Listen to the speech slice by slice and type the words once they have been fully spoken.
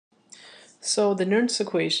So the Nernst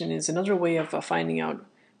equation is another way of finding out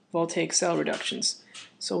voltaic cell reductions.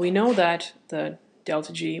 So we know that the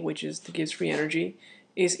delta G, which is the Gibbs free energy,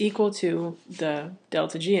 is equal to the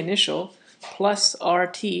delta G initial plus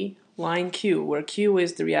RT line Q, where Q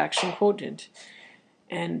is the reaction quotient.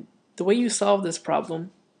 And the way you solve this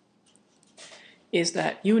problem is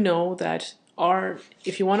that you know that R,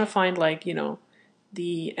 if you want to find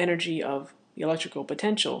the energy of the electrical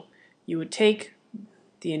potential, you would take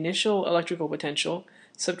the initial electrical potential,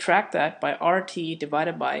 subtract that by RT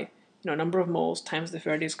divided by number of moles times the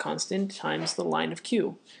Faraday's constant times the line of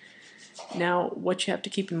Q. Now what you have to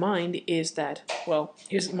keep in mind is that, well,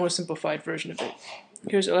 here's a more simplified version of it.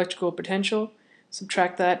 Here's electrical potential,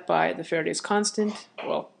 subtract that by the Faraday's constant,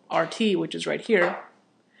 well, RT, which is right here,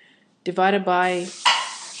 divided by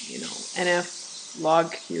NF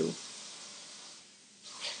log Q.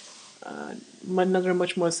 Another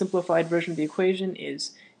much more simplified version of the equation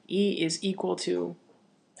is E is equal to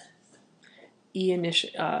E initial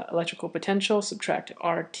electrical potential, subtract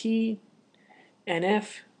RT, NF,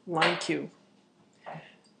 line Q.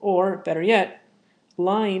 Or, better yet,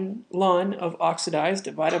 ln of oxidized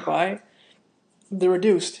divided by the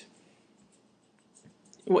reduced.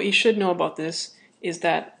 What you should know about this is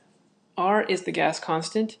that R is the gas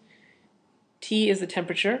constant, T is the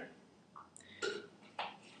temperature,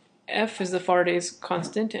 F is the Faraday's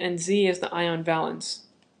constant, and Z is the ion valence.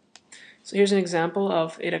 So here's an example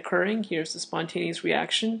of it occurring. Here's the spontaneous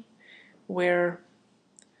reaction where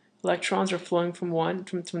electrons are flowing from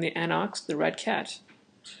the anox, the red cat.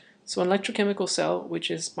 So an electrochemical cell which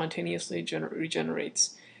is spontaneously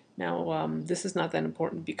regenerates. Now this is not that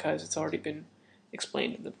important because it's already been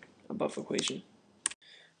explained in the above equation.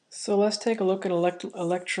 So let's take a look at an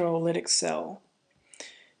electrolytic cell.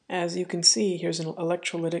 As you can see, here's an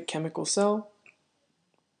electrolytic chemical cell.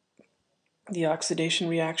 The oxidation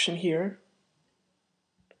reaction here,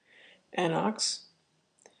 anox,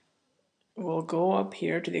 will go up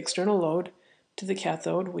here to the external load to the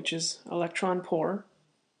cathode, which is electron poor.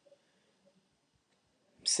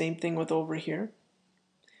 Same thing with over here.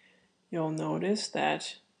 You'll notice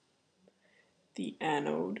that the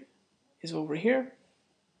anode is over here.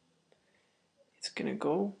 It's going to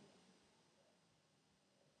go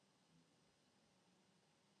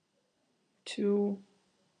to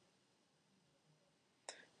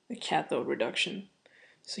the cathode reduction.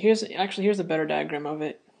 So here's a better diagram of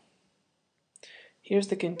it. Here's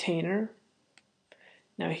the container.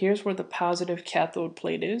 Now here's where the positive cathode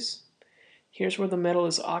plate is. Here's where the metal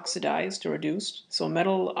is oxidized or reduced. So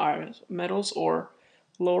metals or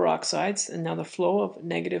lower oxides, and now the flow of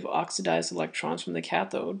negative oxidized electrons from the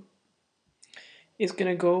cathode is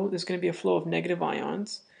going to go, there's going to be a flow of negative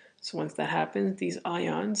ions. So once that happens, these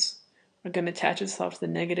ions are going to attach itself to the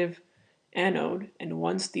negative anode, and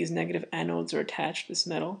once these negative anodes are attached to this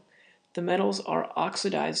metal, the metals are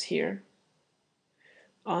oxidized here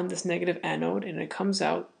on this negative anode, and it comes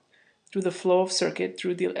out through the flow of circuit,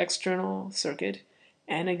 through the external circuit,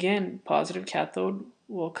 and again, positive cathode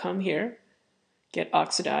will come here, get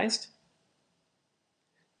oxidized.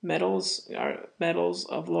 Metals are metals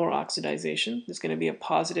of lower oxidization. There's going to be a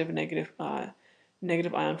positive and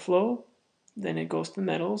negative ion flow. Then it goes to the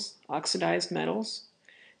metals, oxidized metals,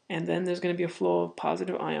 and then there's going to be a flow of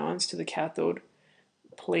positive ions to the cathode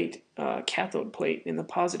plate in the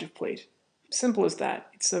positive plate. Simple as that.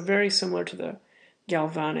 It's very similar to the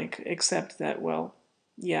galvanic, except that, well,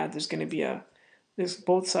 yeah, there's going to be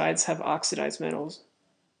both sides have oxidized metals,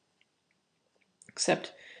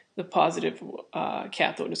 except the positive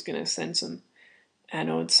cathode is going to send some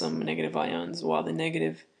anodes, some negative ions, while the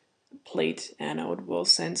negative plate anode will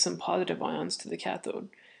send some positive ions to the cathode.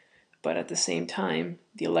 But at the same time,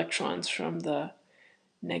 the electrons from the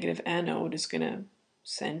negative anode is going to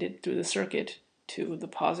send it through the circuit to the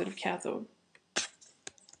positive cathode.